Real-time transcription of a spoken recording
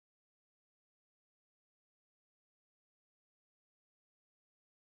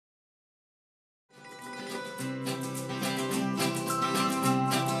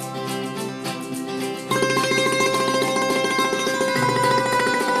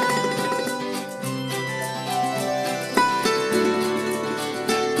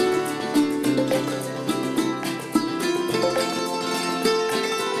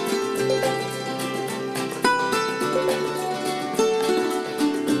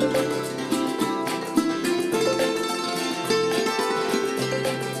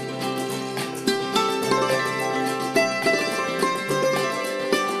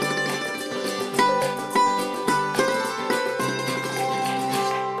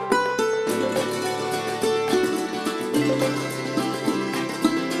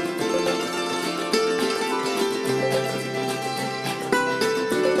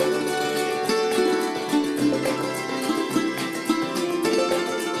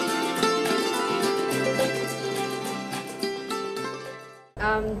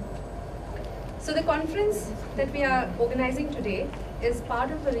So the conference that we are organizing today is part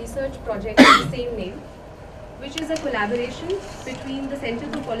of a research project of the same name, which is a collaboration between the Center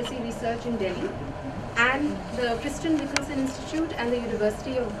for Policy Research in Delhi and the Michelsen Institute and the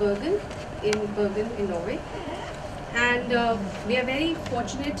University of Bergen in Norway. And we are very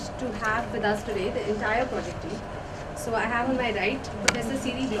fortunate to have with us today the entire project team. So I have on my right Professor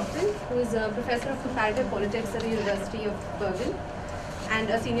Siri Gloppen, who is a professor of comparative politics at the University of Bergen and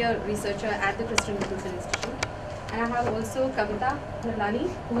a senior researcher at the Michelsen Institute. And I have also Namita,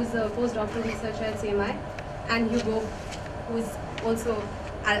 who is a postdoctoral researcher at CMI, and Hugo, who is also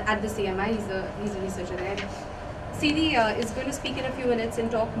at the CMI. He's a researcher there. Siri is going to speak in a few minutes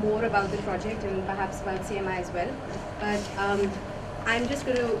and talk more about the project and perhaps about CMI as well. But I'm just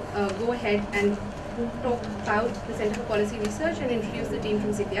going to go ahead and talk about the Center for Policy Research and introduce the team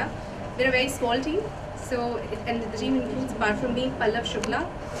from CPR. We're a very small team, and the team includes, apart from me, Pallav Shukla,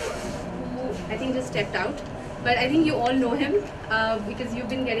 who I think just stepped out. But I think you all know him because you've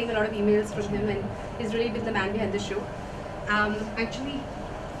been getting a lot of emails from him, and he's really been the man behind the show. And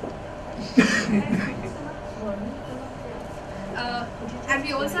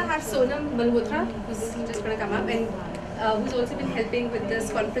we also have Sonam Malhotra, who's just going to come up and who's also been helping with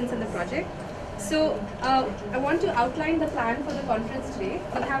this conference and the project. So I want to outline the plan for the conference today.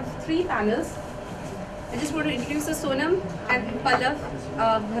 We have 3 panels. I just want to introduce Sonam and Pallav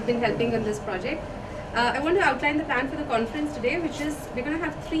have been helping on this project. I want to outline the plan for the conference today, which is we're going to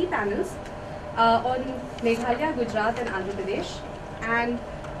have 3 panels on Meghalaya, Gujarat and Andhra Pradesh. And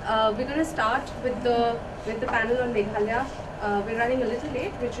we're going to start with the panel on Meghalaya. We're running a little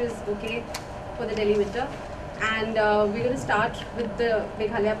late, which is okay for the Delhi winter. And we're going to start with the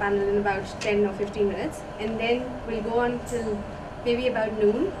Meghalaya panel in about 10 or 15 minutes. And then we'll go on till maybe about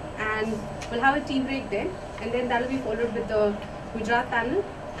noon. And we'll have a tea break then. And then that will be followed with the Gujarat panel.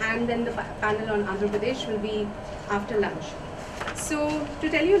 And then the panel on Andhra Pradesh will be after lunch. So to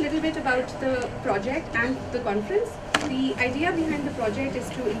tell you a little bit about the project and the conference, the idea behind the project is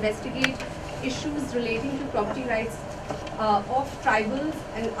to investigate issues relating to property rights of tribals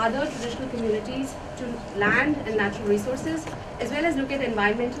and other traditional communities to land and natural resources, as well as look at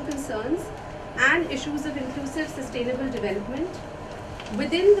environmental concerns and issues of inclusive sustainable development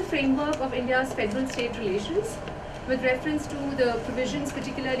within the framework of India's federal-state relations, with reference to the provisions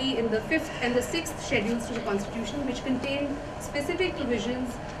particularly in the 5th and the 6th schedules to the Constitution, which contain specific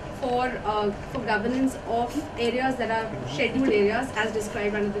provisions for governance of areas that are scheduled areas as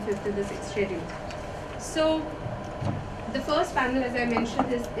described under the 5th and the 6th schedule. So the first panel, as I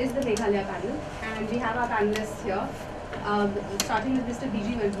mentioned, is the Meghalaya panel, and we have our panelists here, starting with Mr.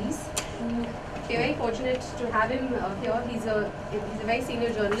 B.G. Varghese, who we're very fortunate to have him here. He's a very senior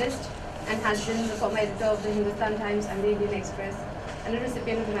journalist and has been the former editor of the Hindustan Times and the Indian Express and a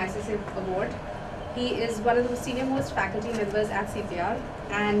recipient of the Michelsen Award. He is one of the senior-most faculty members at CPR.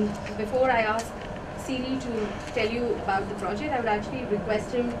 And before I ask Siri to tell you about the project, I would actually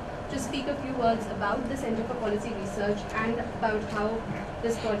request him to speak a few words about the Center for Policy Research and about how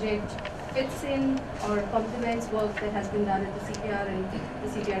this project fits in or complements work that has been done at the CPR and the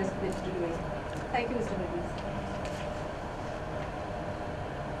CPR is committed to doing. Thank you, Mr. Varghese.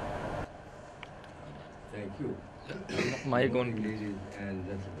 Thank you. Mic on. Ladies and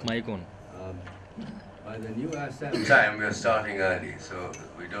gentlemen. Mic on. By the new Assam time, we are starting early, so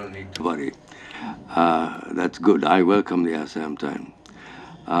we don't need to worry. That's good. I welcome the Assam time.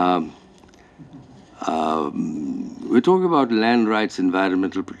 We're talking about land rights,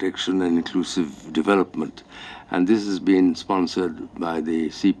 environmental protection, and inclusive development. And this has been sponsored by the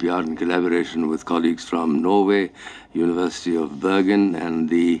CPR in collaboration with colleagues from Norway, University of Bergen, and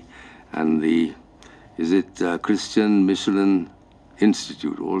the Christian Michelsen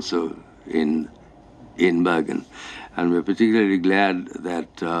Institute, also in Bergen. And we're particularly glad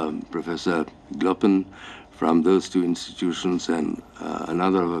that Professor Gloppen from those 2 institutions and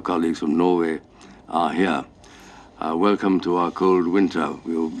another of our colleagues from Norway are here. Welcome to our cold winter.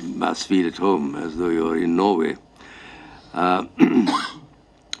 You must feel at home as though you're in Norway. The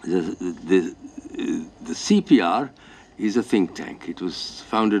CPR is a think tank. It was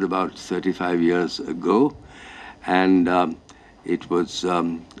founded about 35 years ago, and it was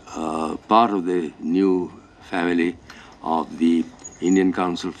part of the new family of the Indian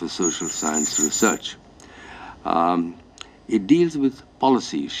Council for Social Science Research. It deals with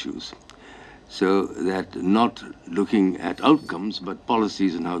policy issues, so that not looking at outcomes, but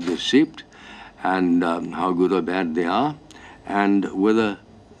policies and how they're shaped, and how good or bad they are, and whether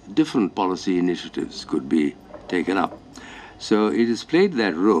different policy initiatives could be taken up. So it has played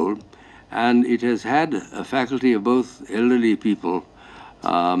that role, and it has had a faculty of both elderly people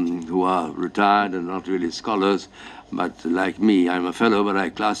who are retired and not really scholars, but like me, I'm a fellow, but I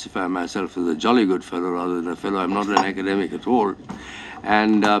classify myself as a jolly good fellow rather than a fellow. I'm not an academic at all,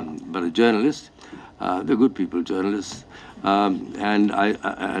 and but a journalist. They're good people, journalists, and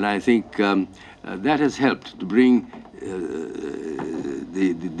I think that has helped to bring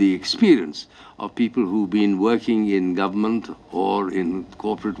the experience of people who've been working in government or in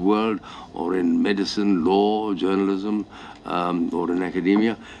corporate world or in medicine, law, journalism, or in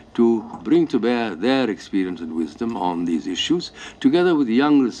academia, to bring to bear their experience and wisdom on these issues, together with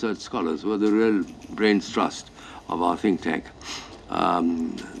young research scholars who are the real brains trust of our think tank.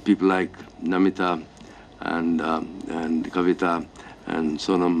 People like Namita and Kavita and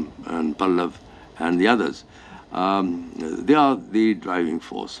Sonam and Pallav and the others. They are the driving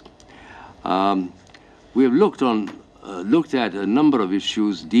force. We have looked at a number of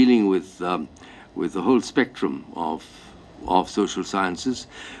issues dealing with the whole spectrum of social sciences.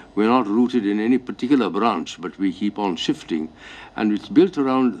 We're not rooted in any particular branch, but we keep on shifting, and it's built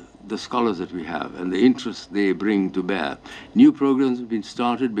around the scholars that we have and the interest they bring to bear. New programs have been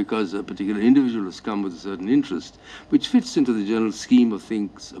started because a particular individual has come with a certain interest, which fits into the general scheme of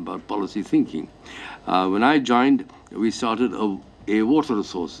things about policy thinking. When I joined, we started a water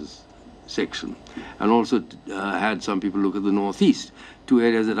resources section, and also had some people look at the Northeast, two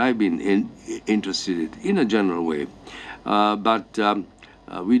areas that I've been interested in a general way.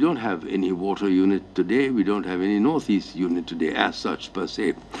 We don't have any water unit today. We don't have any Northeast unit today as such per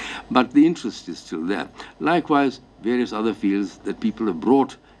se. But the interest is still there. Likewise, various other fields that people have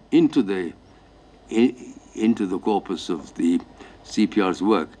brought into the corpus of the CPR's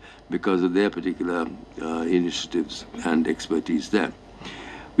work because of their particular initiatives and expertise there.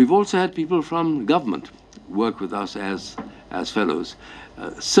 We've also had people from government work with us as fellows,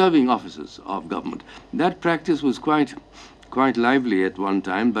 serving officers of government. That practice was quite lively at one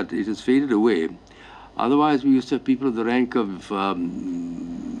time, but it has faded away. Otherwise, we used to have people of the rank of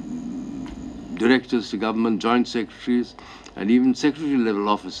directors to government, joint secretaries, and even secretary-level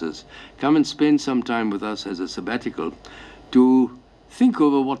officers come and spend some time with us as a sabbatical to think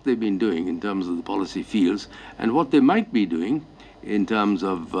over what they've been doing in terms of the policy fields and what they might be doing in terms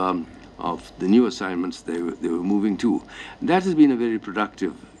of the new assignments they were moving to. That has been a very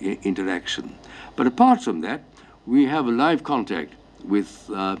productive interaction. But apart from that, we have a live contact with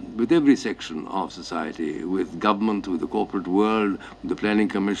every section of society, with government, with the corporate world, with the Planning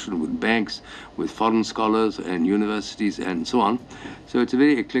Commission, with banks, with foreign scholars and universities and so on. So it's a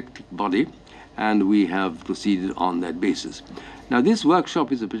very eclectic body, and we have proceeded on that basis. Now, this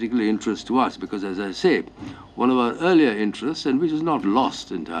workshop is a particular interest to us because, as I say, one of our earlier interests, and which is not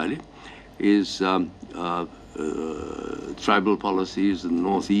lost entirely, is tribal policies in the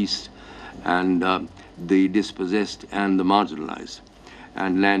Northeast, and the dispossessed and the marginalized,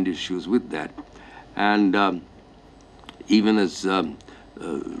 and land issues with that. And even as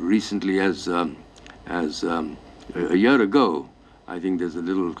recently as a year ago, I think there's a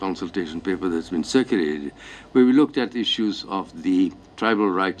little consultation paper that's been circulated where we looked at issues of the tribal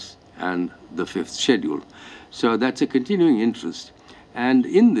rights and the fifth schedule. So that's a continuing interest. And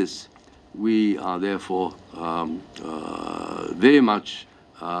in this, we are therefore very much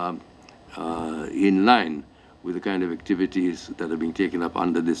in line with the kind of activities that are being taken up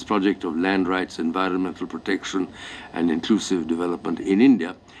under this project of land rights, environmental protection, and inclusive development in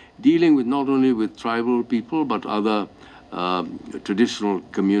India, dealing with not only with tribal people, but other traditional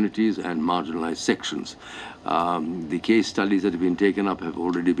communities and marginalized sections. The case studies that have been taken up have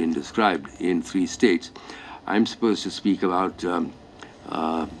already been described in 3 states. I'm supposed to speak about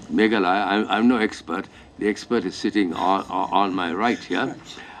Meghalaya. I'm no expert. The expert is sitting on my right here.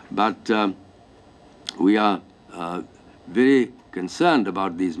 But we are very concerned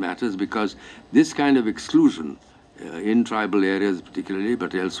about these matters because this kind of exclusion in tribal areas particularly,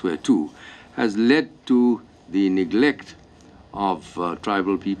 but elsewhere too, has led to the neglect of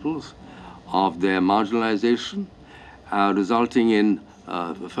tribal peoples, of their marginalization, resulting in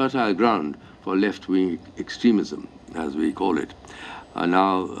fertile ground for left-wing extremism, as we call it.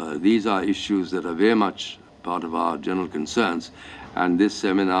 Now, these are issues that are very much part of our general concerns, and this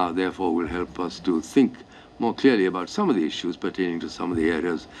seminar, therefore, will help us to think more clearly about some of the issues pertaining to some of the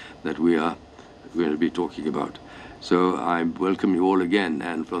areas that we are going to be talking about. So I welcome you all again,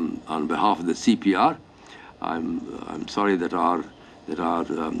 and on behalf of the CPR, I'm sorry that our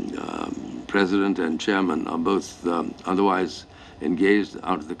president and chairman are both otherwise engaged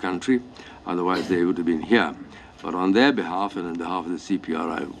out of the country. Otherwise, they would have been here. But on their behalf and on behalf of the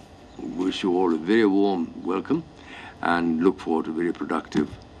CPR, I wish you all a very warm welcome and look forward to a very productive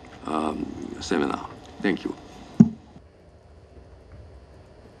seminar. Thank you.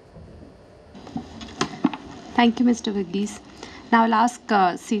 Thank you, Mr. Verghese. Now I'll ask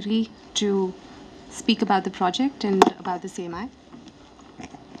Siri to speak about the project and about the CMI.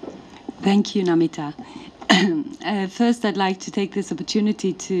 Thank you, Namita. First, I'd like to take this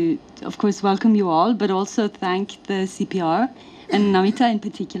opportunity to, of course, welcome you all, but also thank the CPR and Namita in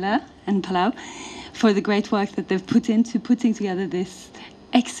particular, and Palau, for the great work that they've put into putting together this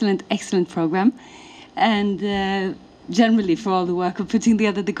excellent, excellent program, and generally for all the work of putting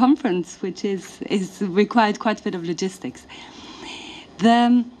together the conference, which is required quite a bit of logistics.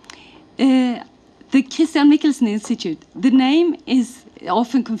 The Christian Michelsen Institute, the name is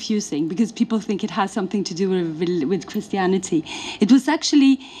often confusing because people think it has something to do with Christianity.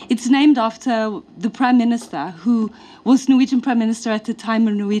 It's named after the Prime Minister who was Norwegian Prime Minister at the time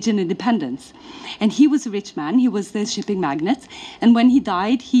of Norwegian independence. And he was a rich man, he was the shipping magnate, and when he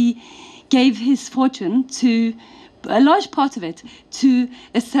died he gave his fortune, to a large part of it, to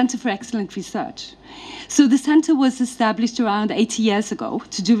a Center for Excellent Research. So the center was established around 80 years ago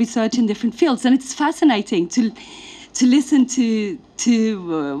to do research in different fields, and it's fascinating to listen to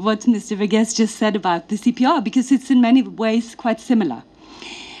what Mr. Verghese just said about the CPR, because it's in many ways quite similar.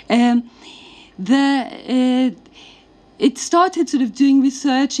 It started sort of doing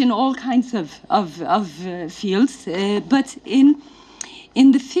research in all kinds of fields, but in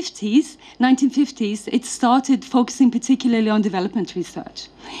the 1950s, it started focusing particularly on development research,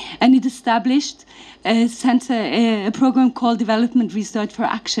 and it established a program called Development Research for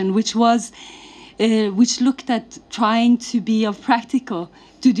Action, which looked at trying to do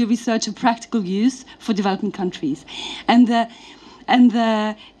research of practical use for developing countries, and the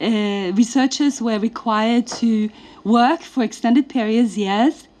researchers were required to work for extended periods,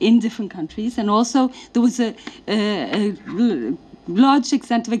 years, in different countries, and also there was a large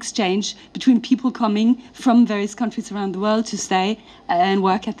extent of exchange between people coming from various countries around the world to stay and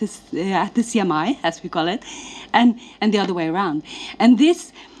work at the CMI, as we call it, and the other way around. And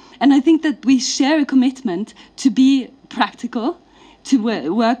I think that we share a commitment to be practical, to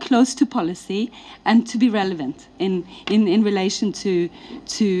work close to policy, and to be relevant in relation to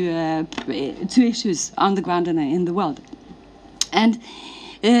issues on the ground and in the world. And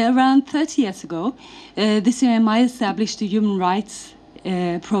around 30 years ago, the CMI established a human rights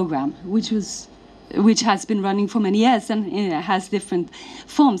program, which has been running for many years and has different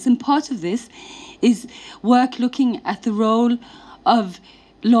forms. And part of this is work looking at the role of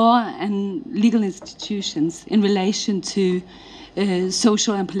law and legal institutions in relation to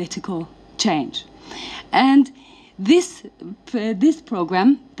social and political change. And this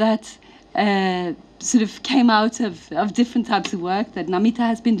program that sort of came out of different types of work that Namita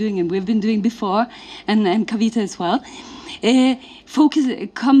has been doing and we've been doing before, and Kavita as well,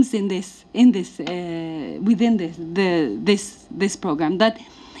 comes within this program, that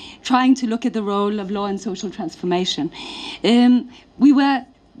trying to look at the role of law and social transformation. We were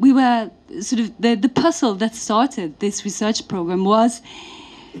sort of the puzzle that started this research program was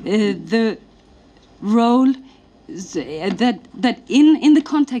the role that in the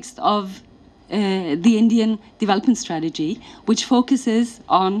context of the Indian development strategy, which focuses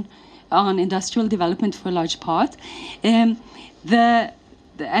on industrial development for a large part, and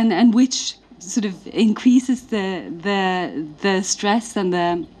which sort of increases the stress and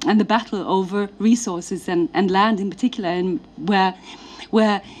the battle over resources and land in particular, and where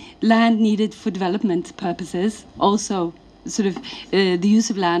land needed for development purposes also sort of the use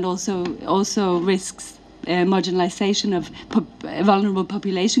of land also risks marginalization of vulnerable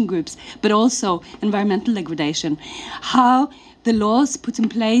population groups, but also environmental degradation. How the laws put in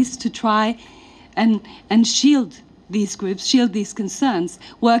place to try and shield these groups, shield these concerns,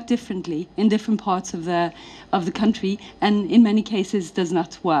 work differently in different parts of the country, and in many cases does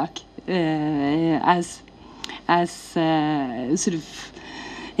not work as sort of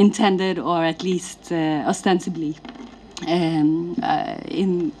intended, or at least ostensibly in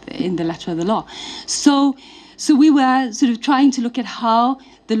the letter of the law. So we were sort of trying to look at how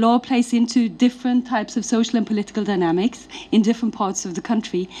the law plays into different types of social and political dynamics in different parts of the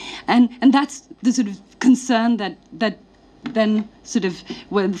country, and that's the sort of concern that then sort of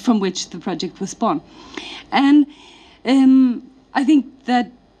from which the project was born. And I think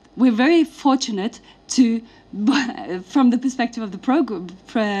that we're very fortunate to, from the perspective of the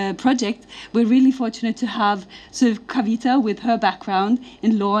project, we're really fortunate to have sort of Kavita with her background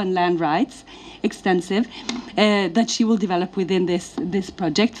in law and land rights, extensive, that she will develop within this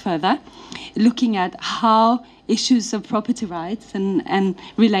project further, looking at how issues of property rights and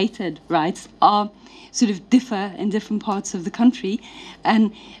related rights are sort of differ in different parts of the country,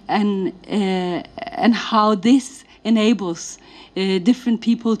 and how this enables different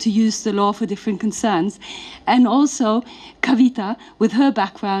people to use the law for different concerns. And also Kavita, with her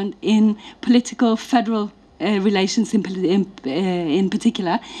background in political federal relations in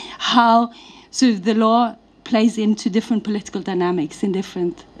particular, how sort of the law plays into different political dynamics in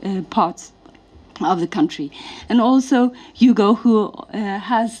different parts of the country. And also Hugo, who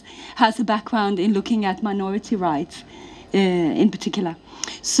has a background in looking at minority rights in particular.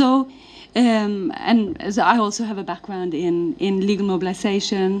 So and as I also have a background in legal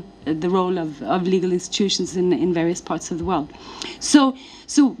mobilization, the role of legal institutions in various parts of the world. So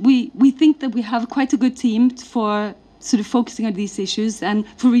we think that we have quite a good team for sort of focusing on these issues and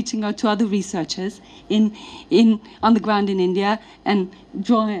for reaching out to other researchers on the ground in India and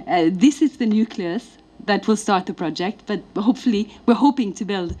drawing. This is the nucleus that will start the project, but hopefully we're hoping to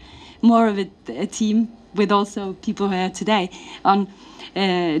build more of a team with also people here today on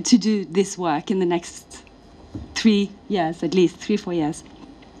to do this work in the next 3 years, at least 3-4 years.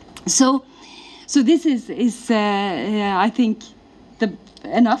 So this is I think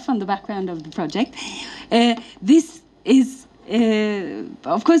enough on the background of the project. This is,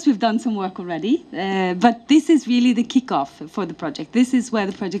 of course, we've done some work already, but this is really the kickoff for the project. This is where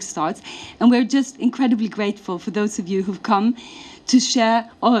the project starts, and we're just incredibly grateful for those of you who've come to share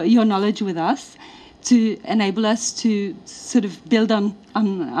your knowledge with us, to enable us to sort of build on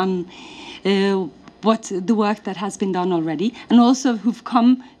what the work that has been done already, and also who've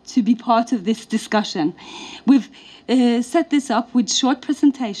come to be part of this discussion. We've set this up with short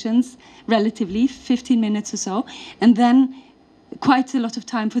presentations, relatively 15 minutes or so, and then quite a lot of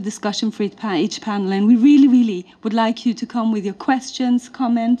time for discussion for each panel. And we really, really would like you to come with your questions,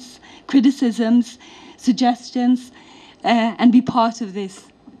 comments, criticisms, suggestions, and be part of this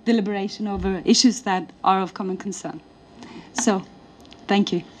deliberation over issues that are of common concern. So,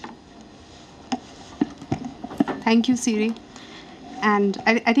 thank you. Thank you, Siri. And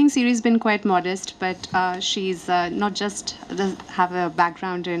I think Siri's been quite modest, but she's not just does have a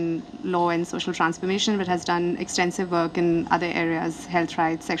background in law and social transformation, but has done extensive work in other areas, health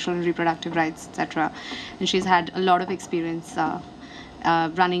rights, sexual and reproductive rights, etc. And she's had a lot of experience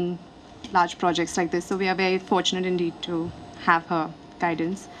running large projects like this. So we are very fortunate indeed to have her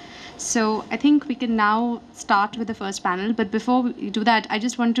guidance. So I think we can now start with the first panel. But before we do that, I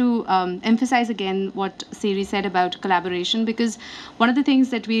just want to emphasize again what Siri said about collaboration, because one of the things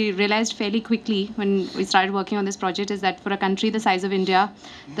that we realized fairly quickly when we started working on this project is that for a country the size of India,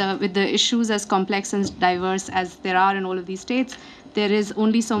 with the issues as complex and diverse as there are in all of these states, there is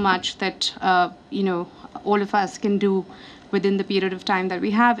only so much that all of us can do within the period of time that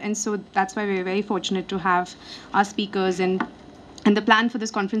we have. And so that's why we're very fortunate to have our speakers. And the plan for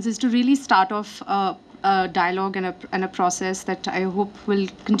this conference is to really start off a dialogue and a process that I hope will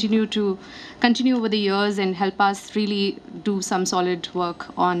continue over the years and help us really do some solid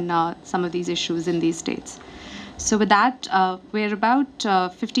work on some of these issues in these states. So with that, we're about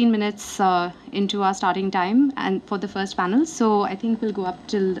 15 minutes into our starting time and for the first panel. So I think we'll go up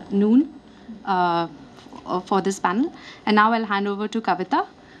till noon for this panel. And now I'll hand over to Kavita,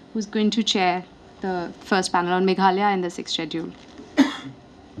 who's going to chair the first panel on Meghalaya in the 6th schedule.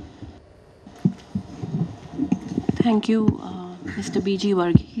 Thank you, Mr. B.G.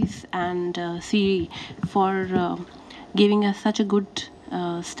 Varghese and Siri for giving us such a good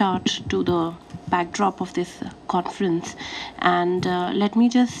start to the backdrop of this conference. And let me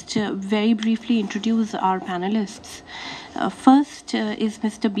just very briefly introduce our panelists. First is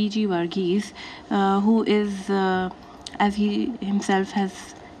Mr. B.G. Varghese, who is, as he himself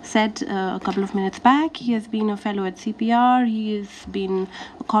has said a couple of minutes back, he has been a fellow at CPR, he has been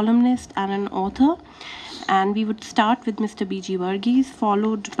a columnist and an author. And we would start with Mr. B.G. Varghese,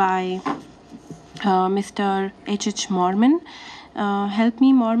 followed by Mr. H.H. Morman. Help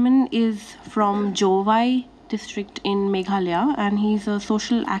me, Morman is from Wahi district in Meghalaya, and he's a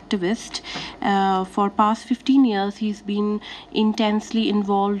social activist. For past 15 years, he's been intensely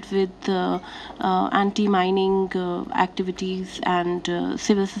involved with anti-mining activities and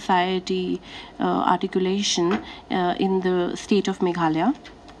civil society articulation in the state of Meghalaya.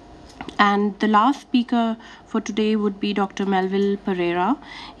 And the last speaker for today would be Dr. Melville Pereira.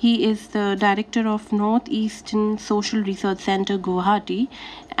 He is the director of Northeastern Social Research Center, Guwahati,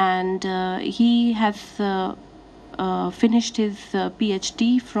 and he has finished his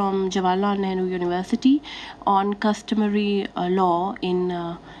PhD from Jawaharlal Nehru University on customary law in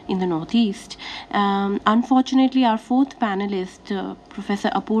the Northeast. Unfortunately, our fourth panelist, Professor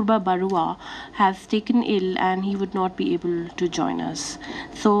Apurba Barua, has taken ill and he would not be able to join us.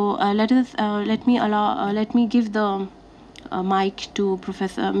 So let me give the mic to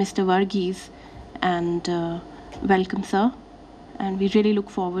Professor Mr. Varghese, and welcome, sir. And we really look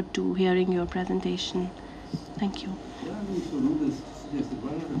forward to hearing your presentation. Thank you. Yeah,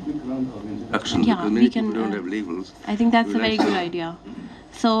 we can. Don't have labels. I think that's a very good idea.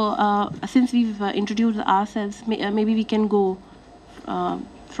 So, since we've introduced ourselves, maybe we can go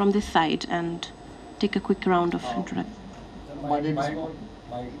from this side and take a quick round of introduction.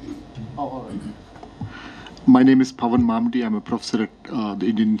 My name is Pawan Mamdi. I'm a professor at the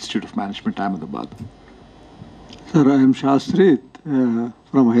Indian Institute of Management, Ahmedabad. Sir, I am Shastri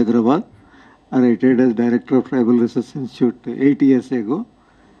from Hyderabad. I retired as Director of Tribal Research Institute 8 years ago.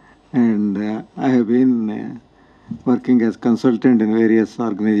 And I have been working as consultant in various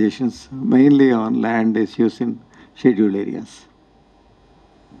organizations, mainly on land issues in scheduled areas.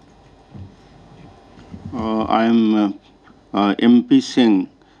 I am MP Singh.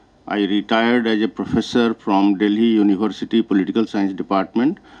 I retired as a professor from Delhi University Political Science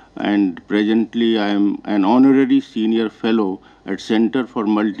Department, and presently I am an honorary senior fellow at Center for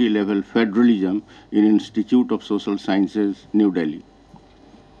Multi-Level Federalism in Institute of Social Sciences, New Delhi.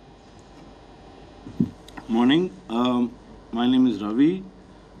 Morning. My name is Ravi.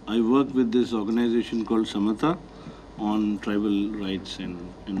 I work with this organization called Samata on tribal rights and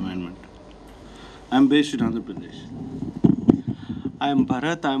environment. I'm based in Andhra Pradesh. I am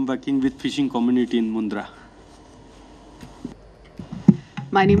Bharat. I am working with fishing community in Mundra.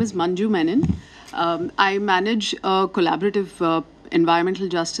 My name is Manju Menon. I manage a collaborative environmental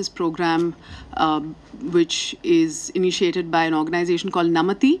justice program which is initiated by an organization called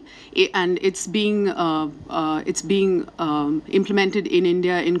Namita, and it's being implemented in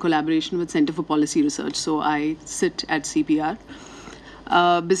India in collaboration with Center for Policy Research. So I sit at CPR.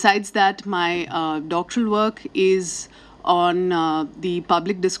 Besides that, my doctoral work is on the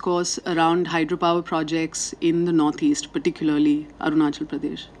public discourse around hydropower projects in the Northeast, particularly Arunachal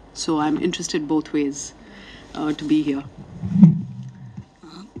Pradesh. So I'm interested both ways to be here.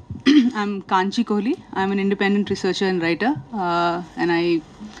 I'm Kanchi Kohli. I'm an independent researcher and writer, and I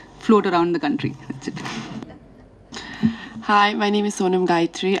float around the country. That's it. Hi, my name is Sonam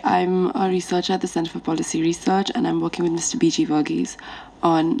Gayatri. I'm a researcher at the Center for Policy Research, and I'm working with Mr. B.G. Varghese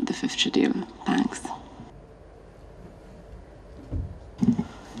on the 5th schedule. Thanks.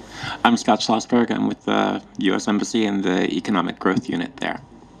 I'm Scott Schlossberg. I'm with the U.S. Embassy and the Economic Growth Unit there.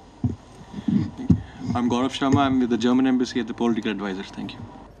 I'm Gaurav Sharma. I'm with the German Embassy at the Political Advisors. Thank you.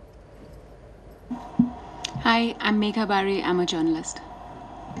 Hi, I'm Megha Bari. I'm a journalist.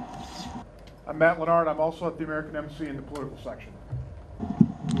 I'm Matt Lennard. I'm also at the American Embassy in the political section.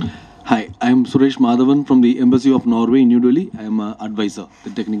 Hi, I'm Suresh Madhavan from the Embassy of Norway in New Delhi. I am an advisor, the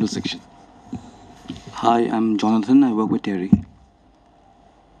technical section. Hi, I'm Jonathan. I work with Terry.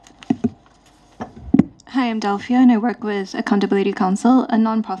 Hi, I'm Delphia, and I work with Accountability Council, a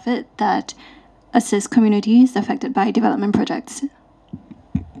nonprofit that assists communities affected by development projects.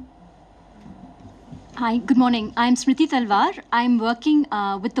 Hi, good morning. I'm Smriti Talwar. I'm working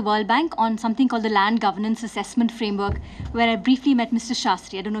with the World Bank on something called the Land Governance Assessment Framework, where I briefly met Mr.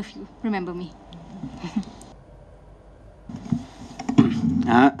 Shastri. I don't know if you remember me.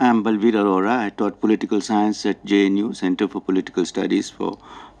 I'm Balveer Arora. I taught political science at JNU, Center for Political Studies, for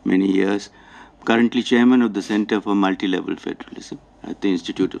many years. Currently chairman of the Center for Multi-Level Federalism at the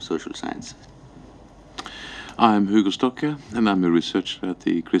Institute of Social Sciences. I'm Hugo Stokke, and I'm a researcher at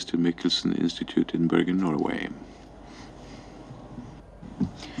the Christian Michelsen Institute in Bergen, Norway.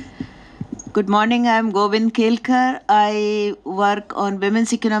 Good morning, I'm Govind Kelkar. I work on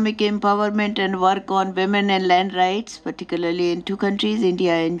women's economic empowerment and work on women and land rights, particularly in two countries,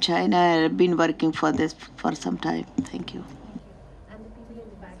 India and China. I've been working for this for some time. Thank you.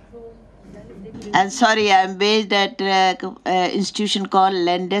 And sorry, I'm based at an institution called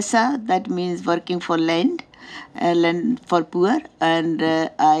Landesa, that means working for land. Land for poor, and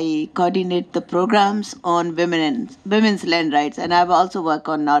I coordinate the programs on women's land rights, and I've also worked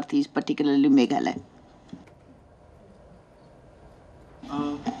on Northeast, particularly Meghalaya.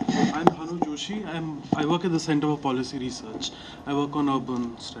 I'm Bhanu Joshi. I work at the Center for Policy Research. I work on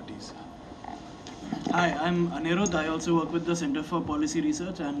urban studies. Hi, I'm Anirudh. I also work with the Center for Policy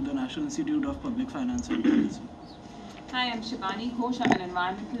Research and the National Institute of Public Finance and Tourism. Hi, I'm Shivani Ghosh. I'm an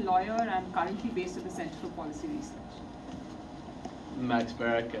environmental lawyer. I'm currently based at the Center for Policy Research. Max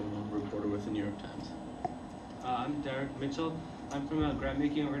Barrack. I'm a reporter with the New York Times. I'm Derek Mitchell. I'm from a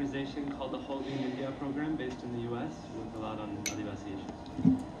grant-making organization called the Holding India Program based in the U.S. with a lot on Adivasi issues.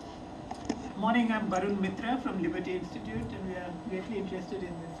 Morning, I'm Barun Mitra from Liberty Institute, and we are greatly interested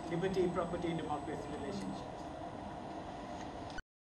in this liberty, property, and democracy relationships.